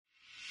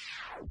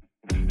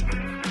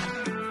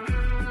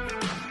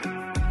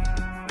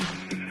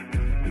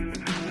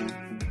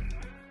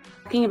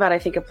talking about, I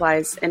think,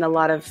 applies in a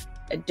lot of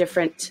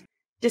different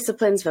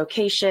disciplines,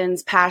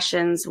 vocations,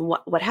 passions,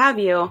 what have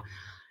you,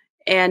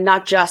 and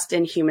not just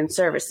in human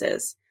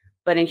services.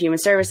 But in human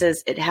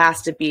services, it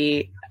has to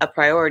be a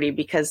priority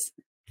because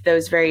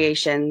those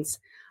variations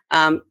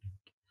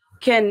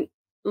can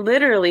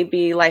literally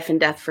be life and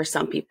death for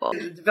some people.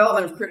 The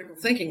development of critical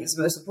thinking is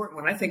the most important.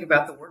 When I think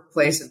about the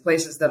workplace and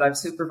places that I've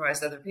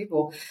supervised other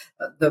people,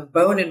 the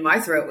bone in my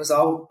throat was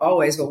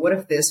always, well, what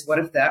if this, what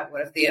if that, what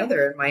if the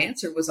other? And my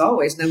answer was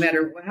always, no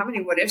matter how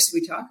many what ifs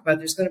we talk about,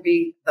 there's going to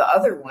be the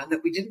other one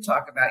that we didn't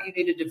talk about. You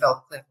need to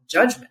develop clinical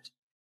judgment,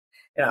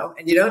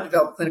 and you don't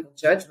develop clinical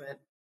judgment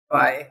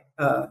by,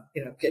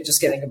 just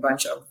getting a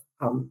bunch of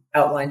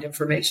outlined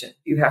information.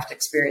 You have to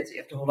experience it. You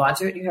have to hold on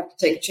to it. You have to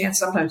take a chance.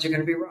 Sometimes you're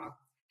going to be wrong.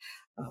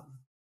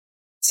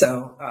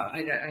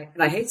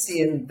 I hate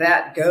seeing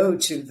that go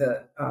to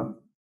the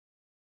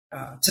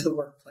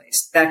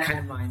workplace, that kind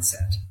of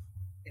mindset,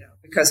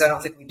 because I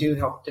don't think we do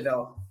help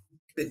develop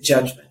good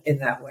judgment in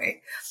that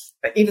way.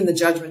 But even the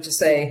judgment to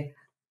say,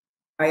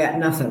 I got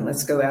nothing,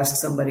 let's go ask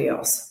somebody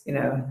else.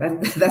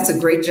 That's a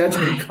great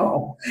judgment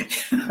call,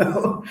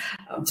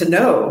 to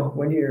know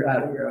when you're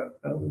out of your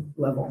own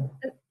level.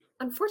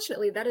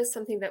 Unfortunately, that is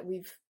something that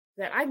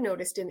I've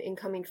noticed in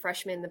incoming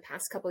freshmen the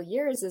past couple of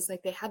years is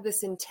like they have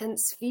this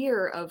intense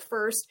fear of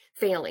first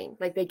failing,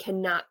 like they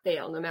cannot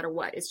fail no matter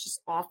what. It's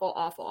just awful,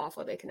 awful,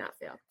 awful. They cannot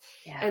fail.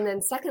 Yeah. And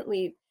then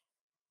secondly,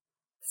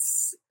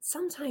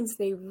 sometimes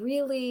they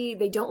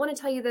don't want to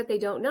tell you that they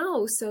don't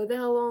know. So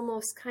they'll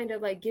almost kind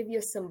of like give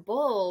you some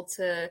bull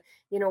to,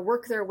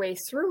 work their way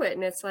through it.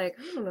 And it's like,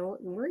 I don't know,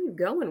 where are you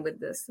going with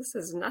this? This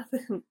is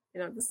nothing,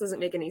 this doesn't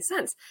make any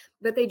sense.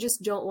 But they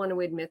just don't want to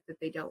admit that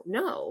they don't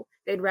know.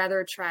 They'd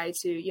rather try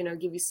to,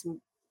 give you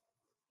some,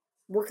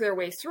 work their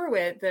way through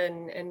it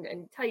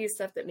and tell you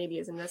stuff that maybe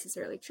isn't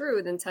necessarily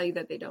true than tell you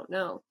that they don't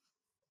know.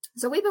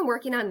 So we've been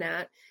working on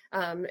that,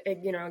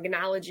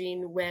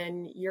 acknowledging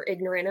when you're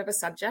ignorant of a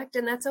subject,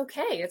 and that's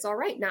okay. It's all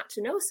right not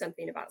to know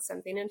something about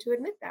something and to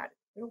admit that.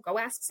 Go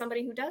ask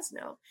somebody who does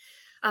know.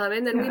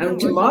 And then we've been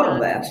to model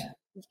that.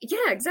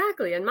 Yeah,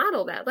 exactly. And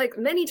model that. Like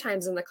many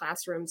times in the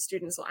classroom,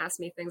 students will ask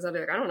me things. I'll be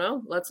like, I don't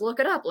know, let's look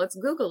it up. Let's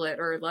Google it,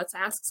 or let's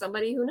ask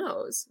somebody who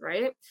knows,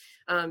 right?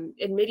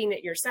 Admitting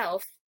it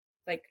yourself,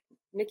 like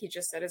Nicki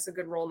just said, is a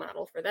good role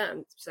model for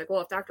them. She's like,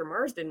 well, if Dr.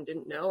 Marsden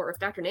didn't know, or if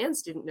Dr.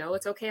 Nance didn't know,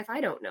 it's okay if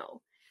I don't know.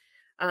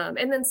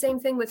 And then same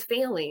thing with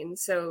failing.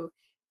 So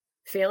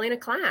failing a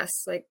class,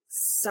 like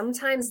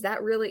sometimes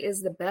that really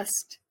is the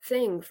best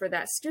thing for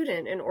that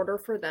student in order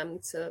for them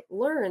to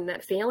learn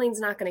that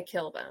failing's not going to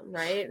kill them,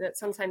 right? That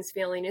sometimes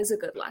failing is a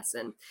good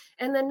lesson.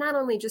 And then not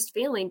only just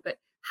failing, but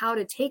how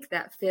to take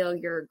that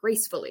failure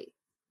gracefully,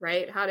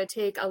 right? How to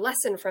take a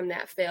lesson from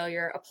that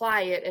failure,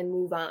 apply it, and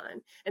move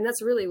on. And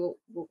that's really what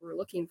we're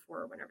looking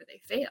for whenever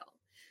they fail.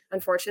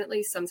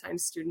 Unfortunately,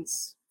 sometimes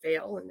students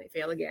fail and they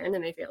fail again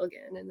and they fail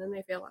again, and then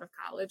they fail out of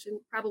college,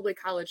 and probably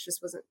college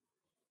just wasn't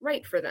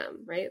right for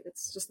them, right?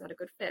 It's just not a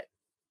good fit.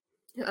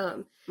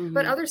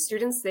 But other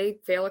students, they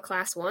fail a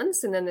class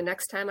once, and then the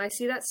next time I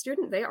see that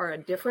student, they are a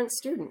different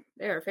student.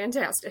 They are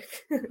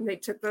fantastic. They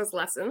took those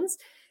lessons,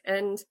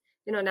 and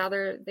now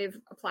they've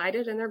applied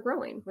it and they're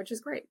growing, which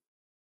is great.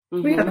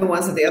 We have the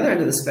ones at the other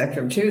end of the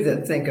spectrum too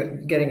that think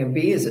of getting a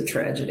B is a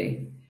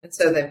tragedy. And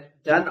so they've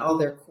done all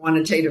their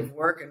quantitative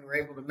work and were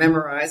able to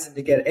memorize and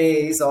to get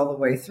A's all the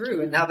way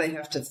through. And now they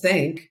have to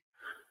think,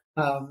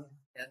 a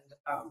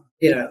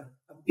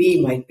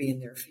B might be in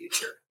their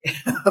future.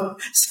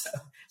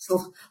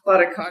 So a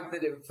lot of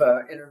cognitive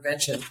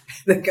intervention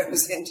that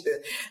goes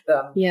into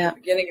the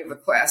beginning of a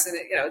class. And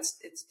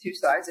it's two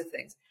sides of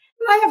things.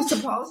 And I have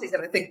some policies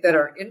that I think that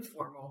are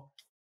informal.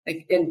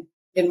 Like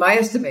in my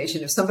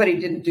estimation, if somebody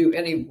didn't do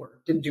any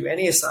work, didn't do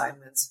any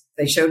assignments,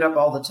 they showed up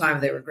all the time,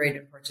 they were great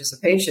in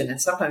participation,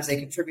 and sometimes they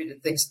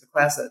contributed things to the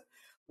class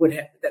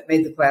that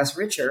made the class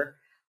richer,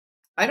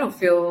 I don't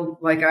feel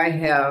like I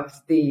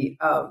have the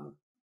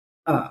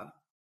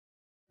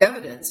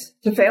evidence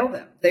to fail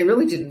them. They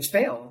really didn't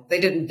fail. They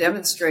didn't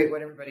demonstrate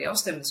what everybody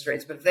else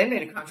demonstrates, but if they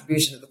made a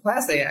contribution to the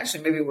class, they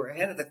actually maybe were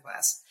ahead of the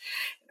class.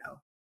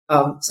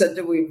 So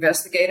do we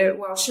investigate it?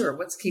 Well, sure.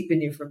 What's keeping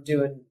you from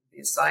doing the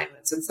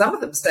assignments? And some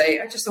of them say,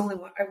 I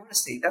want to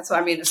see. That's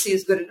why a C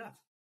is good enough.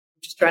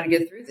 I'm just trying to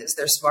get through this.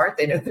 They're smart.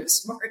 They know they're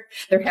smart.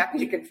 They're happy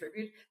to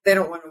contribute. They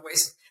don't want to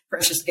waste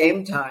precious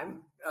game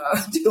time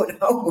doing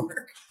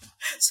homework.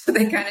 So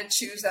they kind of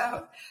choose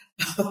out.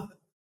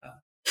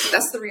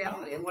 That's the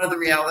reality. And one of the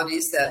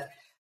realities that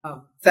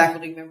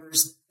faculty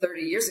members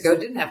 30 years ago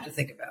didn't have to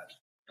think about.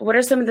 What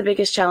are some of the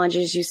biggest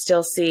challenges you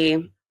still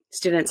see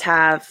students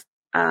have,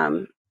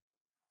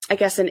 I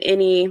guess,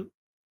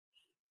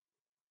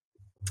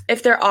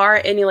 if there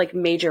are any like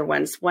major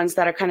ones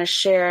that are kind of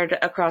shared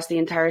across the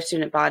entire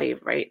student body,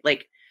 right?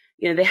 Like,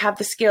 they have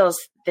the skills,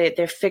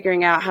 they're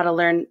figuring out how to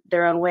learn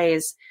their own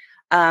ways.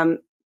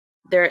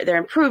 They're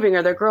improving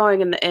or they're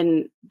growing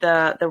in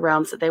the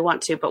realms that they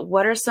want to. But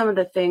what are some of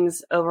the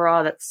things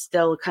overall that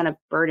still kind of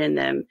burden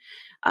them?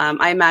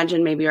 I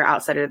imagine maybe are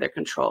outside of their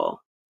control.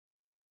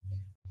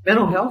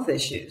 Mental health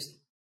issues.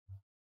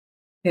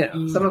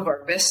 Some of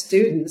our best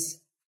students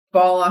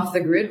fall off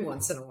the grid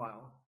once in a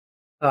while,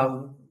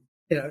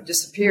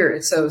 disappear.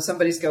 And so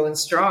somebody's going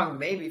strong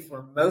maybe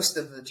for most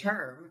of the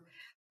term,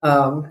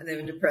 and they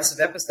have a depressive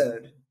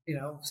episode,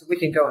 so we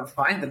can go and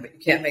find them, but you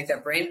can't make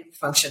that brain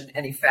function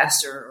any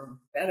faster or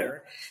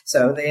better.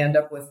 So they end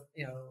up with,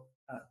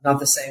 not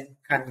the same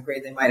kind of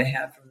grade they might have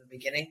had from the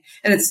beginning.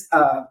 And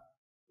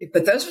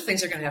but those are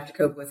things they're going to have to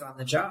cope with on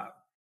the job.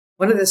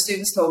 One of the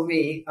students told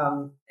me,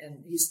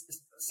 and he's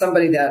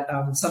somebody that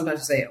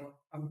sometimes say,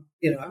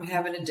 I'm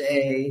having a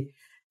day.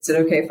 Is it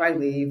okay if I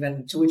leave?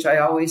 And to which I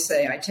always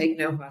say, I take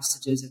no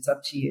hostages. It's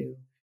up to you.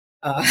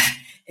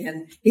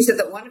 And he said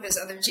that one of his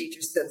other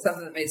teachers said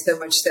something that made so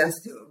much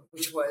sense to him,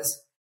 which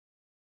was,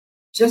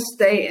 just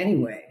stay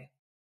anyway.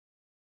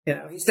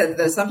 He said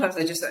that sometimes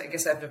I guess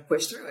I have to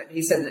push through it.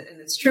 He said,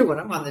 and it's true, when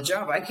I'm on the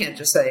job, I can't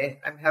just say,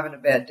 I'm having a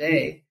bad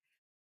day.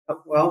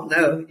 Well,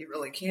 no, you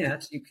really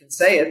can't. You can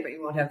say it, but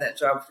you won't have that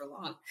job for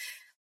long.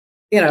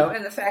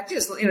 And the fact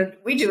is,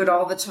 we do it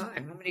all the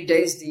time. How many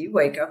days do you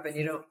wake up and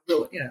you don't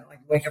really,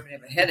 wake up and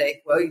have a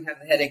headache? Well, you can have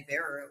the headache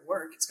there or at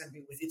work. It's going to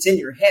be it's in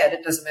your head.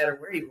 It doesn't matter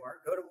where you are.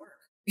 Go to work.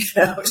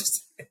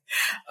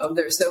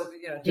 There's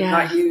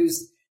not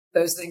use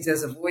those things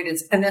as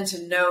avoidance, and then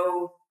to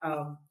know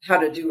how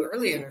to do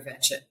early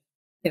intervention.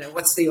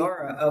 What's the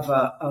aura of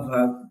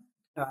a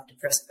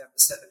depressive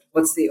episode?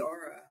 What's the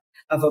aura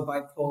of a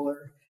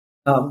bipolar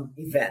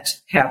event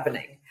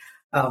happening,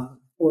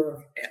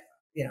 or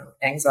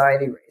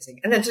anxiety raising,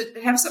 and then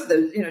to have some of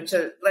those,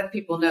 to let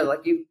people know,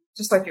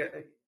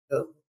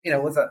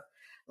 with a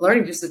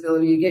learning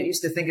disability, you get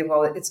used to thinking,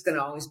 well, it's going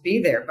to always be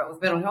there. But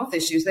with mental health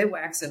issues, they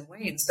wax and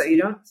wane. So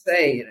you don't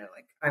say,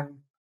 I'm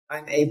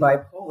a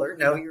bipolar.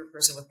 No, you're a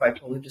person with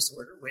bipolar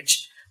disorder,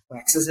 which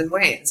waxes and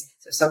wanes.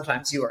 So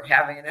sometimes you are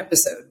having an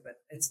episode, but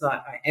it's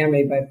not, I am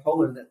a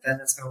bipolar, that then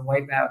it's going to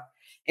wipe out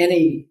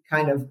any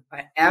kind of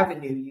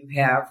avenue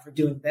you have for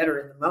doing better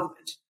in the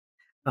moment.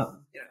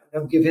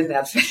 Don't give in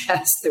that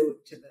fast to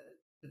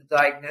the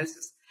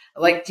diagnosis. I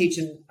like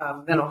teaching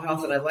mental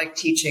health, and I like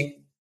teaching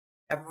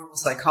abnormal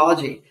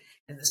psychology,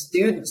 and the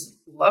students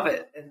love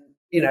it. And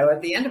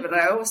at the end of it,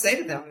 I always say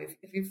to them,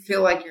 if you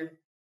feel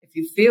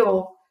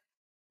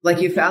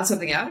like you found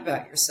something out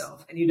about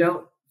yourself, and you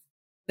don't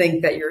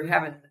think that you're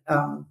having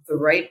the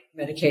right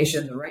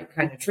medication, the right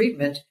kind of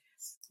treatment,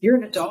 you're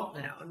an adult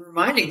now. And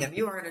reminding them,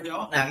 you are an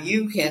adult now.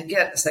 You can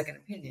get a second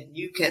opinion.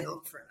 You can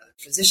look for another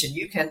physician.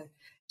 You can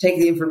take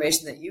the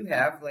information that you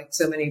have, like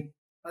so many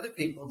other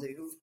people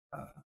do,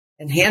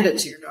 and hand it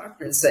to your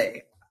doctor and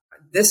say,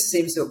 this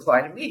seems to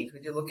apply to me.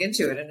 Could you look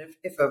into it? And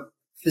if a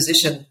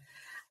physician,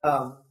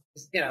 and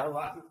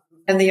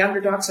the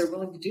younger docs are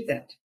willing to do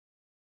that.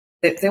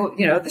 Did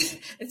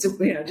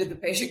the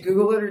patient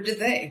Google it or did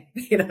they?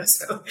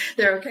 So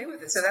they're okay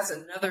with it. So that's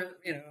another,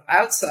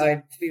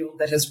 outside field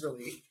that has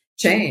really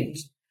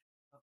changed.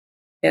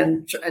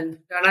 And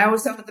I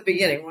always tell them at the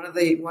beginning, one of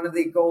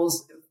the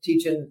goals of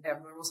teaching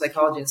abnormal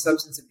psychology and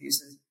substance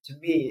abuse to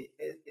me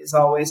is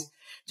always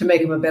to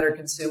make them a better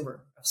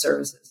consumer of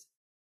services,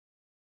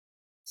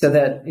 so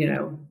that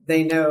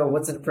they know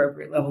what's an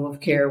appropriate level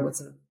of care,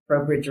 what's an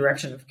appropriate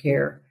direction of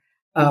care,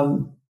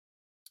 and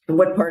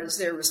what part is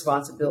their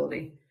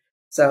responsibility.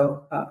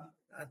 So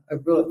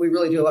we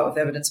really do a lot with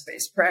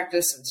evidence-based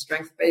practice and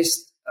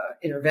strength-based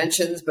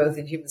interventions, both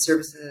in human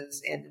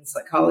services and in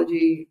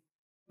psychology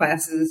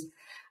classes.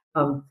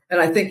 And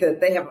I think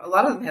that a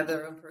lot of them have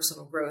their own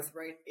personal growth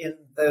right in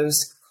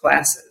those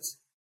classes,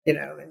 and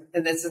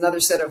it's another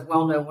set of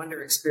no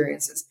wonder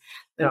experiences.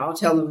 I'll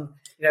tell them,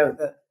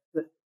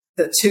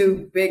 the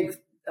two big,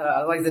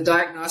 the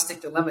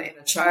diagnostic dilemma in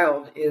a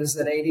child is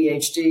that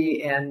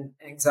ADHD and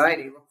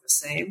anxiety look the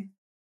same.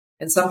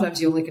 And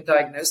sometimes you only can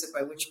diagnose it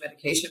by which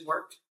medication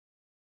worked.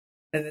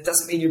 And it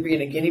doesn't mean you're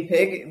being a guinea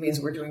pig. It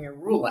means we're doing a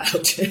rule out,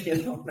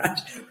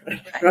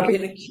 not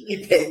being a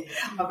guinea pig,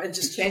 and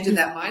just changing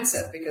that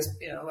mindset, because,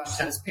 a lot of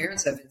times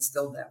parents have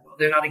instilled that, well,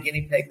 they're not a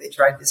guinea pig. They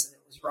tried this and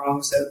it was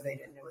wrong, so they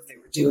didn't know what they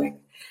were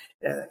doing.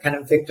 Kind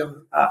of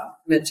victim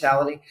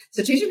mentality.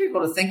 So teaching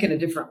people to think in a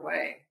different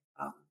way.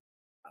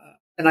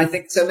 And I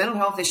think, so mental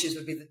health issues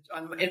would be,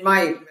 in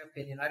my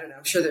opinion, I don't know,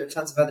 I'm sure there are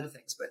tons of other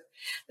things, but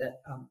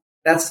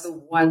that's the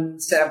one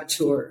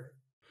saboteur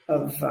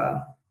of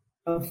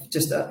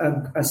just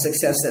a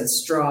success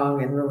that's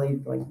strong and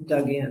really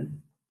dug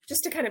in.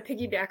 Just to kind of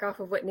piggyback off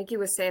of what Nicki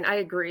was saying, I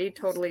agree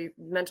totally.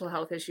 Mental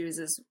health issues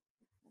is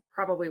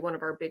probably one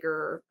of our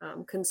bigger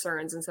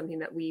concerns, and something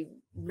that we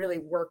really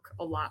work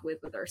a lot with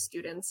our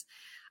students.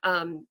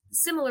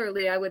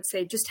 Similarly, I would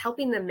say just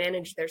helping them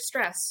manage their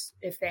stress,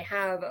 if they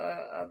have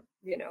a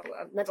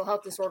mental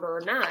health disorder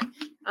or not.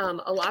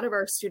 A lot of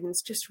our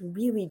students just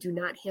really do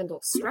not handle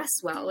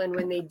stress well, and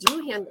when they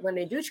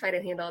do try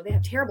to handle it, they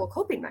have terrible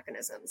coping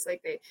mechanisms.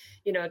 Like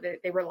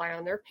they rely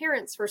on their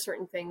parents for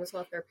certain things.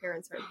 Well, if their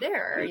parents aren't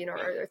there,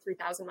 or they're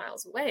 3,000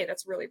 miles away,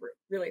 that's really,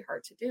 really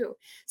hard to do.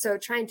 So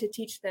trying to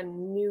teach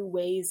them new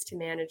ways to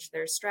manage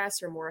their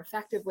stress, or more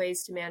effective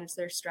ways to manage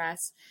their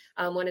stress.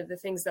 One of the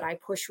things that I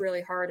push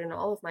really hard in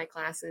all of my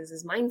classes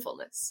is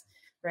mindfulness.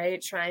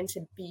 right? Trying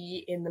to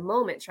be in the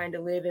moment, trying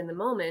to live in the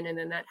moment. And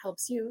then that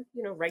helps you,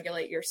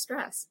 regulate your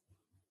stress.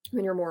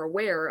 When you're more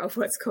aware of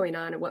what's going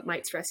on and what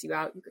might stress you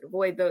out, you could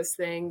avoid those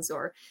things.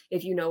 Or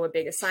if you know a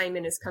big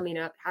assignment is coming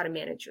up, how to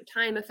manage your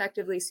time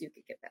effectively so you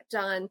could get that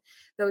done.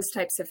 Those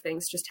types of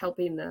things, just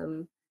helping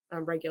them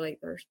regulate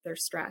their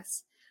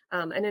stress.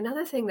 And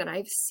another thing that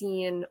I've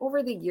seen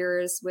over the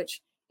years,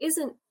 which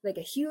isn't like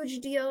a huge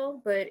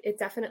deal, but it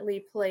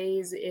definitely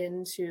plays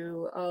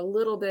into a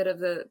little bit of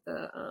the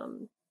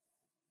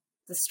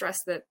stress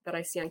that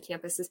I see on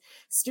campus, is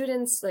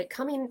students like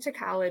coming to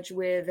college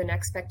with an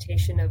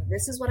expectation of,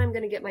 this is what I'm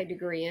going to get my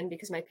degree in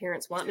because my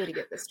parents want me to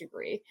get this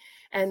degree.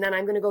 And then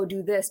I'm going to go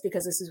do this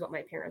because this is what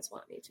my parents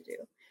want me to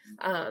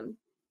do.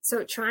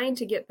 So trying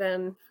to get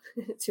them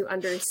to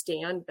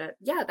understand that,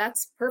 yeah,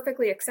 that's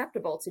perfectly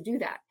acceptable to do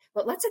that,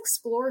 but let's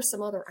explore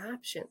some other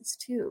options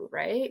too,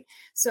 right?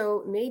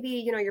 So maybe,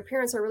 your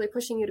parents are really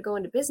pushing you to go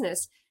into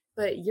business,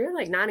 but you're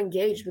like not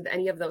engaged with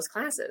any of those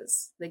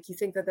classes. Like you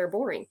think that they're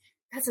boring.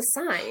 That's a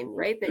sign,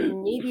 right? That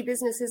maybe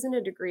business isn't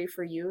a degree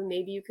for you.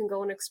 Maybe you can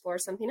go and explore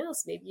something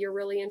else. Maybe you're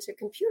really into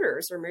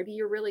computers, or maybe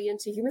you're really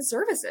into human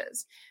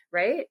services,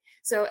 right?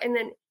 So, and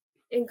then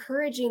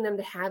encouraging them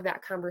to have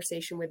that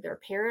conversation with their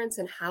parents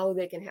and how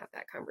they can have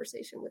that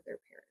conversation with their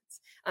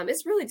parents.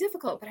 It's really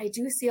difficult, but I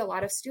do see a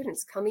lot of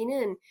students coming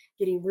in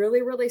getting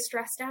really, really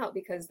stressed out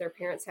because their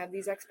parents have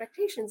these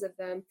expectations of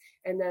them,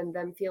 and then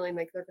them feeling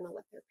like they're going to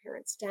let their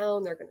parents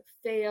down, they're going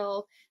to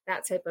fail,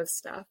 that type of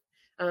stuff.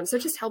 So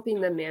just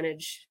helping them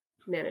manage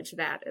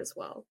that as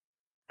well.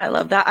 I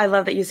love that. I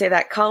love that you say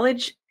that.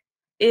 College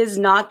is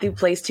not the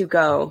place to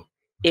go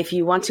if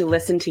you want to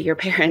listen to your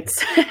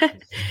parents.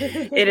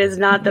 It is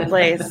not the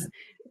place.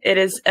 It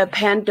is a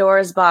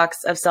Pandora's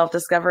box of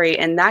self-discovery,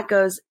 and that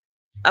goes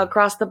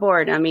across the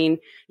board. I mean,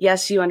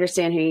 yes, you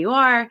understand who you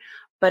are,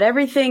 but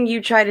everything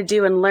you try to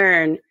do and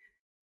learn,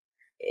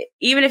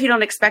 even if you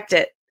don't expect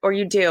it, or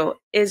you do,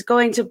 is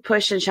going to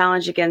push and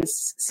challenge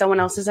against someone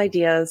else's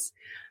ideas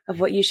of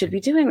what you should be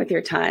doing with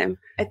your time.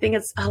 I think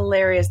it's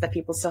hilarious that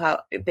people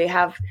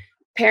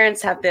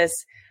parents have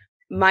this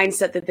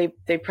mindset that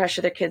they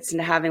pressure their kids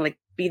into having, like,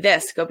 be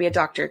this, go be a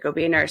doctor, go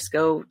be a nurse,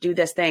 go do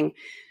this thing.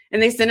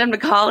 And they send them to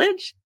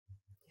college.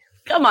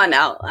 Come on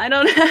now. I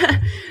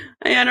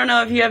don't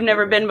know if you have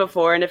never been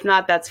before. And if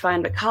not, that's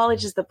fine. But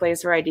college is the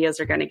place where ideas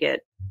are going to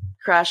get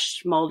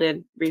crushed,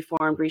 molded,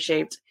 reformed,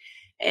 reshaped.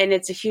 And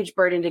it's a huge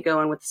burden to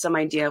go in with some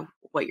idea of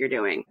what you're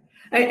doing.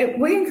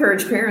 We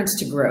encourage parents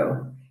to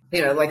grow.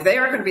 Like, they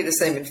aren't going to be the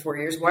same in 4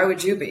 years. Why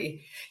would you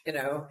be?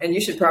 And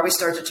you should probably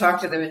start to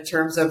talk to them in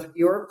terms of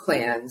your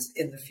plans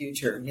in the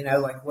future.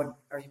 Like, what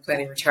are you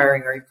planning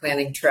retiring? Are you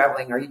planning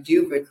traveling? Do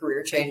you have a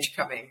career change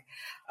coming?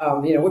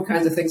 What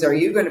kinds of things are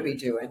you going to be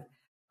doing?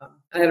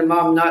 I had a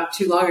mom not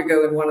too long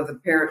ago in one of the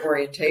parent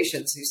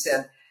orientations who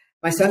said,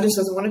 my son just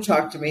doesn't want to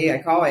talk to me.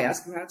 I call, I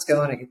ask him how it's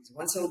going. I get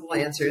one-syllable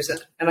answers.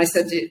 And I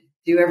said, do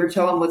you ever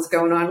tell him what's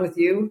going on with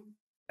you?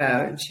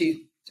 And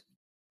she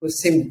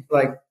seemed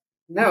like,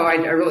 no, I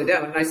really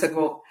don't. And I said,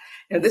 well,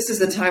 this is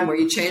the time where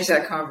you change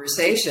that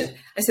conversation.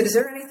 I said, is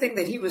there anything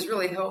that he was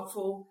really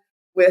helpful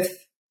with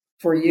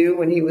for you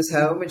when he was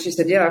home? And she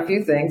said, yeah, a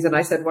few things. And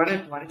I said, why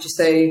don't you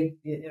say,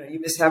 you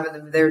miss having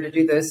them there to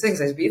do those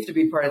things? I said, you have to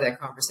be part of that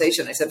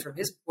conversation. I said, from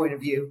his point of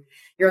view,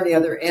 you're on the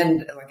other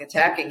end, like,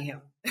 attacking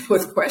him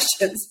with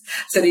questions.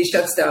 I said, he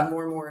shuts down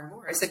more and more and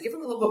more. I said, give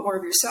him a little bit more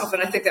of yourself.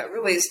 And I think that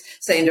really is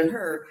saying to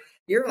her,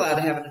 you're allowed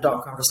to have an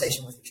adult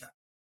conversation with your child.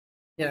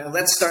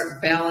 Let's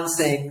start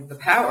balancing the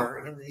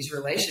power in these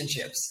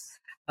relationships.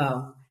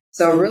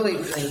 So really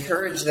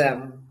encourage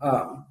them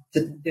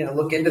to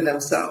look into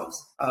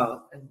themselves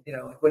and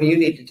like, what do you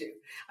need to do?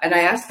 And I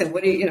asked them,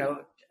 what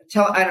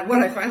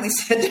I finally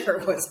said to her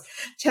was,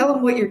 tell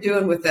him what you're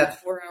doing with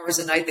that 4 hours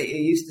a night that you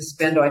used to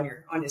spend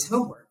on his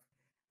homework.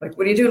 Like,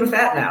 what are you doing with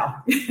that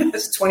now?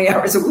 It's 20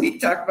 hours a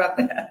week. Talk about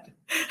that.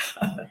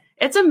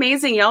 It's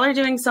amazing. Y'all are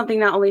doing something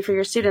not only for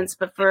your students,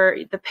 but for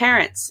the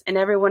parents and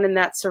everyone in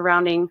that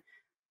surrounding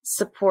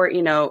support,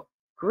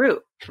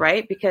 group,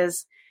 right?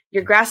 Because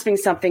you're grasping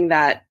something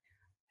that,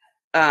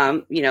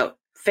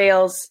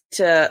 fails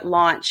to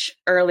launch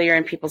earlier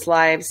in people's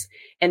lives.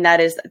 And that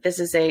is, this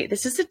is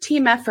a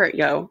team effort,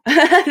 yo.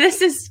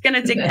 This is going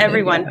to take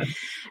everyone. Yeah.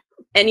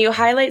 And you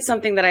highlight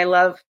something that I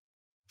love,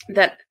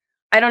 that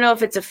I don't know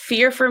if it's a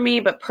fear for me,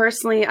 but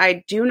personally,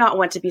 I do not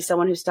want to be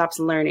someone who stops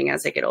learning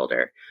as they get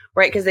older,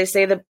 right? Because they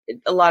say that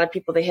a lot of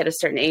people, they hit a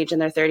certain age in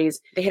their 30s,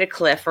 they hit a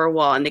cliff or a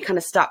wall and they kind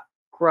of stop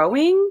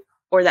growing,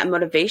 or that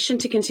motivation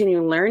to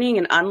continue learning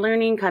and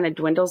unlearning kind of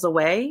dwindles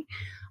away.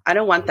 I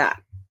don't want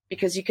that,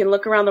 because you can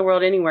look around the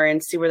world anywhere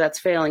and see where that's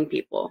failing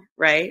people,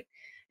 right?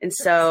 And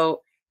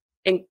so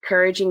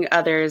encouraging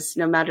others,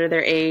 no matter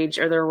their age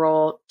or their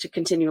role, to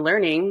continue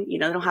learning, they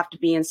don't have to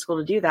be in school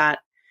to do that.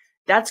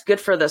 That's good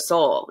for the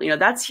soul.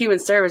 That's human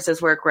services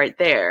work right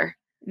there.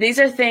 These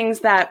are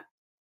things that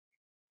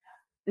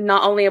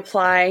not only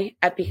apply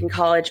at Beacon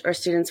College or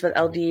students with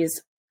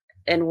LDs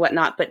and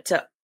whatnot, but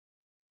to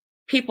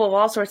people of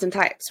all sorts and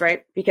types,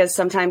 right? Because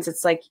sometimes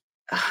it's like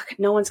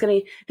no one's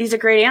going to, these are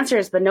great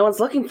answers, but no one's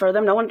looking for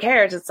them. No one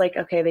cares. It's like,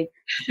 okay,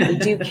 they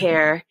do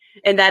care,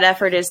 and that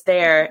effort is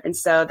there. And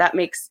so that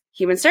makes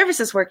human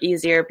services work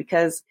easier,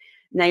 because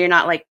now you're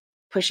not like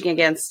pushing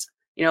against,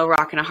 a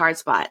rock in a hard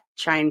spot,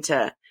 trying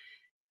to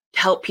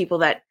help people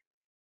that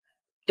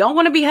don't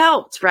want to be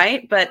helped.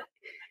 Right. But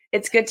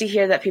it's good to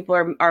hear that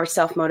people are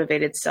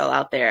self-motivated still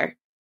out there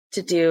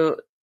to do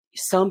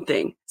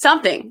something.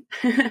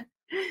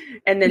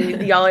 And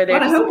then y'all are there.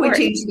 Well, I hope we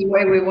teach the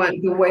way we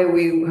want, the way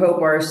we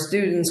hope our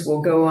students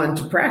will go on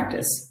to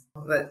practice.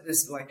 But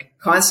this like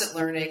constant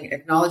learning,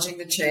 acknowledging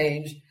the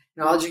change,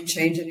 acknowledging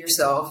change in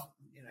yourself,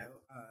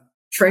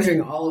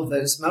 treasuring all of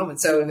those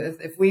moments. So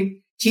if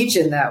we teach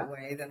in that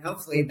way, then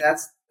hopefully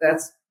that's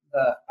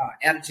the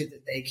attitude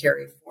that they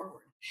carry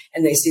forward,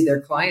 and they see their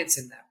clients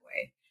in that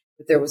way.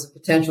 That there was a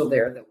potential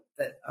there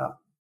that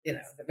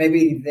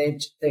maybe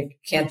they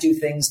can't do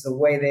things the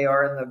way they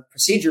are in the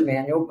procedure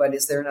manual, but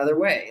is there another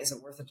way? Is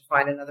it worth it to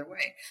find another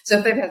way? So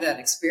if they've had that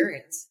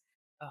experience,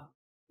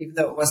 even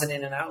though it wasn't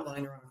in an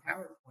outline or on a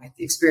PowerPoint,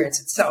 the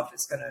experience itself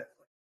is going to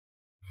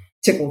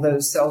tickle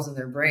those cells in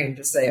their brain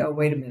to say, oh,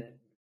 wait a minute,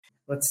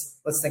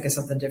 let's think of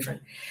something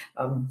different.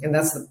 And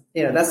that's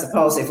the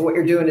policy. If what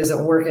you're doing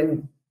isn't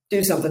working,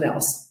 do something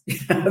else.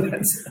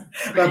 That's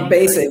the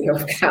basic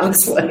of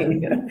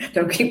counseling.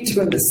 Don't keep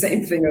doing the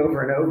same thing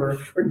over and over,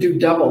 or do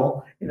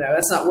double.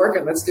 That's not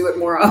working. Let's do it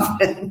more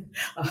often,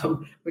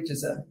 which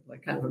is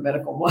kind of a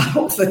medical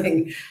model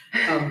thing.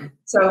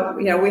 So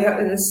we have,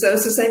 and it's the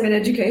same in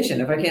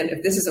education.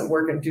 If this isn't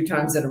working 2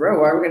 times in a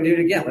row, why are we going to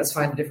do it again? Let's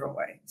find a different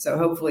way. So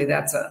hopefully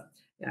that's a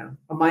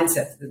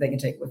mindset that they can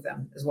take with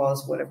them, as well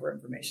as whatever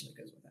information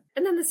that goes with them.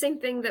 And then the same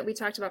thing that we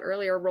talked about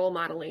earlier, role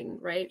modeling,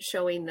 right?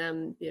 Showing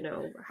them,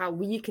 how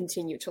we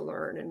continue to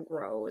learn and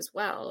grow as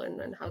well, and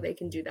then how they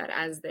can do that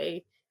as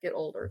they get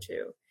older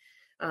too.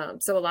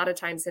 So a lot of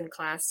times in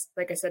class,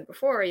 like I said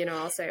before,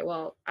 I'll say,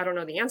 well, I don't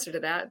know the answer to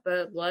that,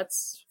 but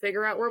let's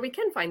figure out where we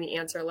can find the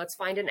answer. Let's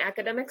find an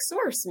academic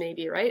source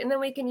maybe, right? And then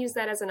we can use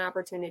that as an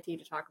opportunity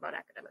to talk about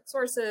academic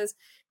sources,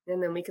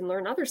 and then we can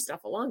learn other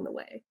stuff along the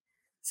way.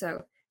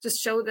 So just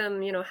show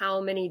them,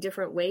 how many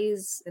different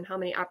ways and how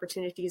many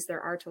opportunities there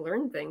are to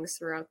learn things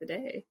throughout the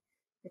day.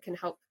 It can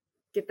help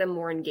get them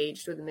more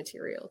engaged with the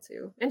material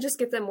too, and just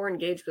get them more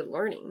engaged with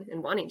learning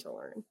and wanting to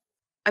learn.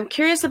 I'm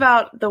curious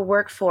about the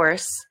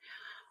workforce.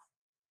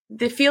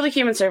 The field of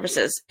human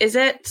services, is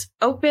it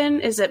open?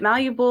 Is it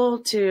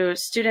malleable to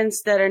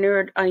students that are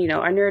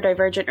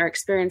neurodivergent or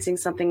experiencing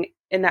something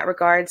in that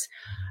regards?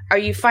 Are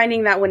you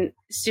finding that when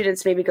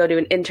students maybe go to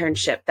an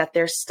internship, that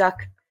they're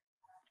stuck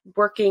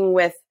working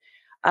with,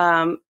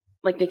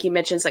 like Nicki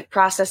mentions, like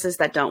processes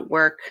that don't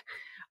work,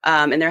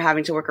 and they're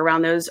having to work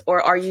around those?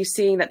 Or are you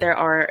seeing that there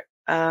are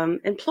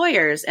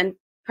employers and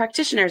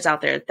practitioners out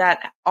there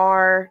that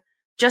are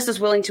just as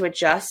willing to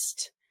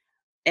adjust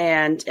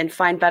and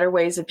find better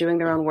ways of doing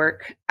their own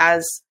work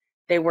as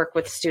they work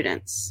with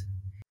students?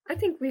 I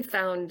think we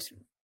found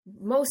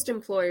most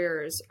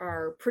employers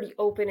are pretty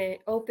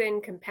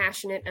open,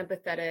 compassionate,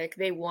 empathetic.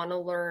 They want to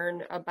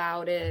learn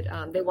about it.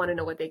 They want to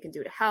know what they can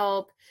do to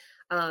help.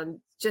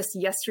 Just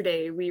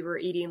yesterday, we were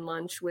eating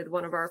lunch with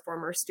one of our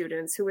former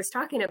students who was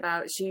talking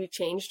about she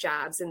changed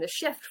jobs in the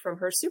shift from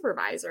her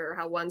supervisor,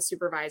 how one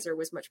supervisor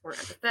was much more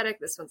empathetic.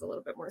 This one's a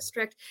little bit more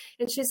strict.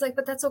 And she's like,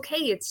 but that's okay.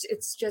 It's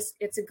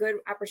a good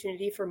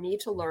opportunity for me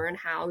to learn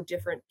how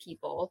different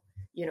people,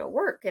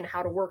 work and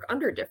how to work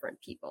under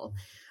different people.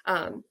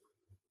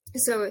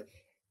 So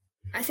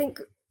I think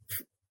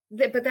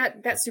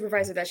that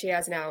supervisor that she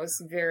has now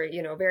is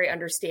very, very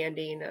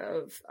understanding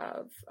of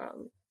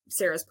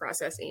Sarah's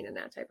processing and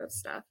that type of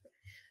stuff.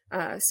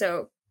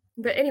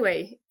 But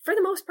anyway, for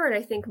the most part,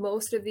 I think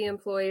most of the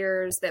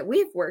employers that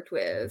we've worked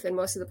with and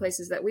most of the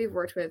places that we've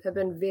worked with have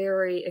been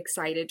very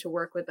excited to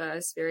work with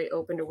us, very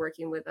open to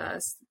working with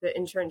us. The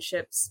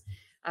internships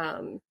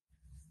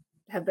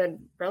have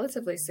been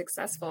relatively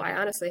successful. I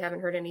honestly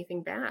haven't heard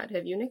anything bad.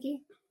 Have you,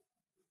 Nicki?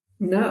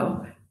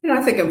 No.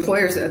 I think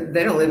employers,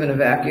 they don't live in a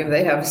vacuum.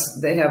 They have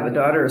a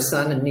daughter, a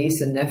son, a niece,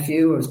 a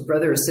nephew, a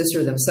brother, or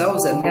sister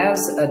themselves that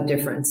has a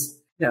difference.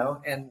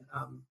 And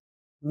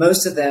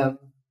most of them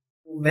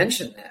will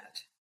mention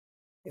that,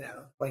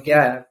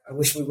 I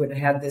wish we would have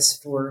had this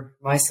for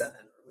my son.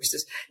 I wish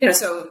this,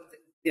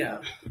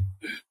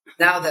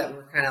 now that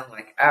we're kind of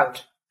like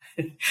out,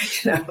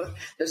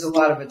 there's a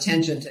lot of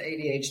attention to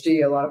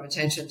ADHD, a lot of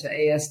attention to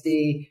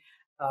ASD,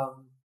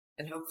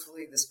 and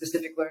hopefully the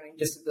specific learning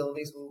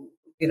disabilities will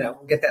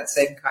get that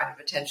same kind of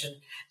attention.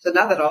 So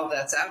now that all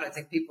that's out, I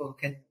think people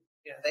can,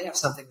 they have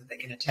something that they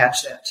can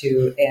attach that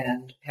to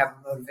and have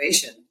a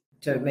motivation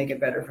to make it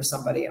better for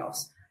somebody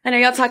else. I know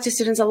y'all talk to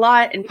students a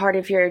lot, and part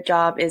of your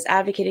job is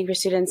advocating for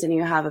students, and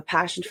you have a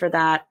passion for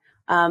that.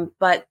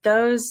 But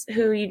those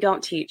who you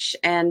don't teach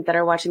and that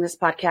are watching this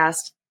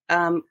podcast,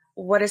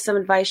 what is some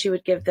advice you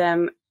would give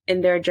them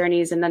in their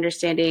journeys and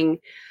understanding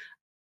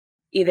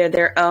either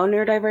their own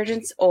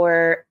neurodivergence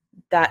or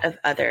that of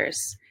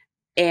others,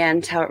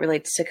 and how it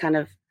relates to kind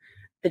of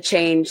the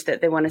change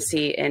that they want to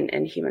see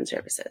in human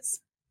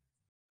services?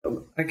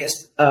 I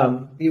guess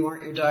you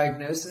weren't your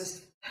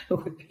diagnosis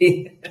would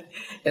be,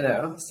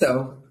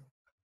 so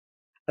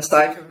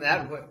aside from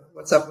that,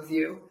 what's up with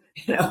you?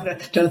 Don't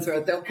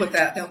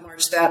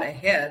march that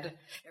ahead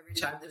every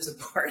time there's a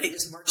party.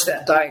 Just march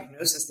that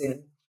diagnosis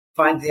in.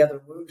 Find the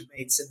other wound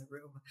mates in the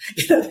room.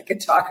 They can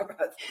talk about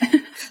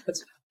that.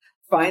 Let's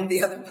find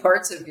the other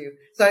parts of you.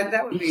 So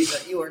that would be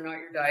that you are not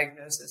your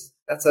diagnosis.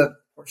 That's a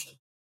portion.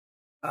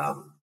 I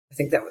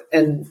think that would,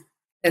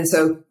 and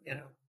so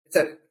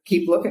so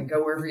keep looking.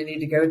 Go wherever you need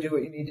to go. Do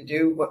what you need to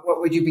do. What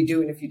would you be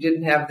doing if you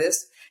didn't have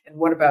this? And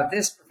what about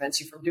this prevents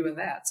you from doing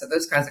that? So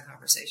those kinds of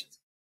conversations.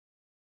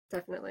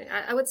 Definitely.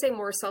 I would say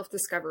more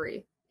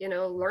self-discovery,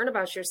 learn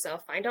about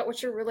yourself, find out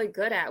what you're really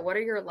good at. What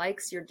are your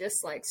likes, your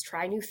dislikes,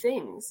 try new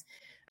things.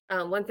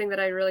 One thing that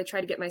I really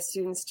try to get my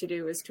students to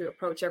do is to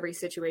approach every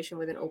situation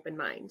with an open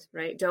mind,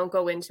 right? Don't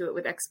go into it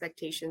with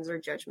expectations or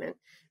judgment,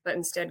 but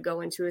instead go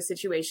into a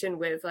situation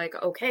with like,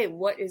 okay,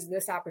 what is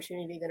this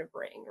opportunity going to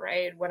bring,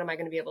 right? What am I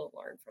going to be able to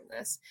learn from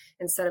this?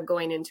 Instead of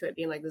going into it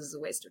being like, this is a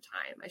waste of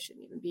time. I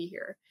shouldn't even be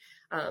here.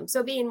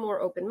 So being more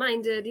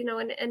open-minded,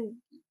 and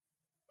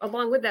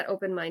along with that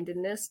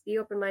open-mindedness, be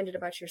open-minded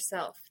about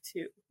yourself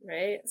too,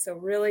 right? So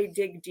really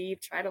dig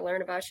deep, try to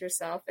learn about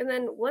yourself. And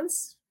then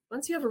once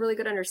you have a really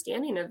good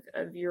understanding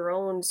of your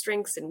own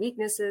strengths and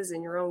weaknesses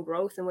and your own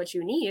growth and what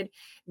you need,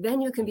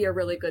 then you can be a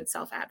really good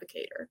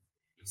self-advocator.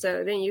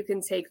 So then you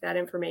can take that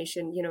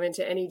information,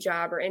 into any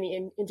job or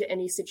into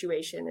any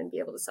situation and be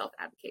able to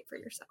self-advocate for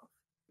yourself.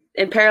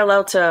 In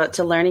parallel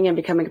to learning and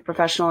becoming a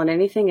professional in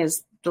anything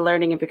is the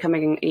learning and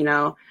becoming,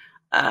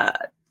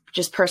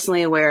 just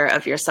personally aware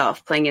of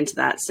yourself playing into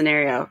that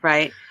scenario,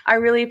 right? I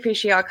really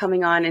appreciate y'all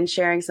coming on and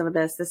sharing some of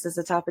this. This is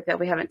a topic that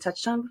we haven't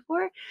touched on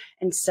before.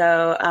 And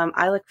so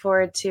I look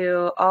forward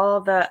to all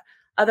the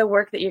other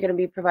work that you're going to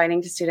be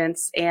providing to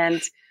students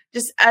and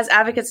just as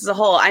advocates as a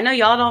whole. I know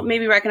y'all don't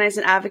maybe recognize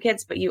an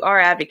advocates, but you are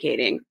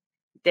advocating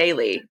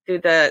daily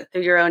through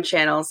your own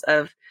channels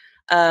of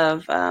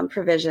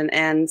provision.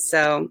 And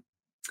so,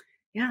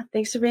 yeah,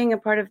 thanks for being a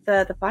part of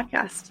the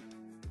podcast.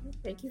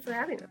 Thank you for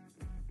having us.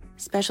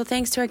 Special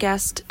thanks to our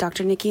guests,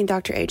 Dr. Nicki and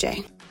Dr.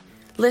 AJ.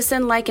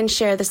 Listen, like, and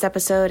share this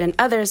episode and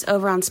others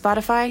over on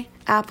Spotify,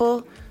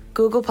 Apple,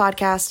 Google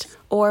Podcast,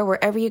 or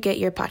wherever you get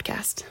your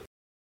podcast.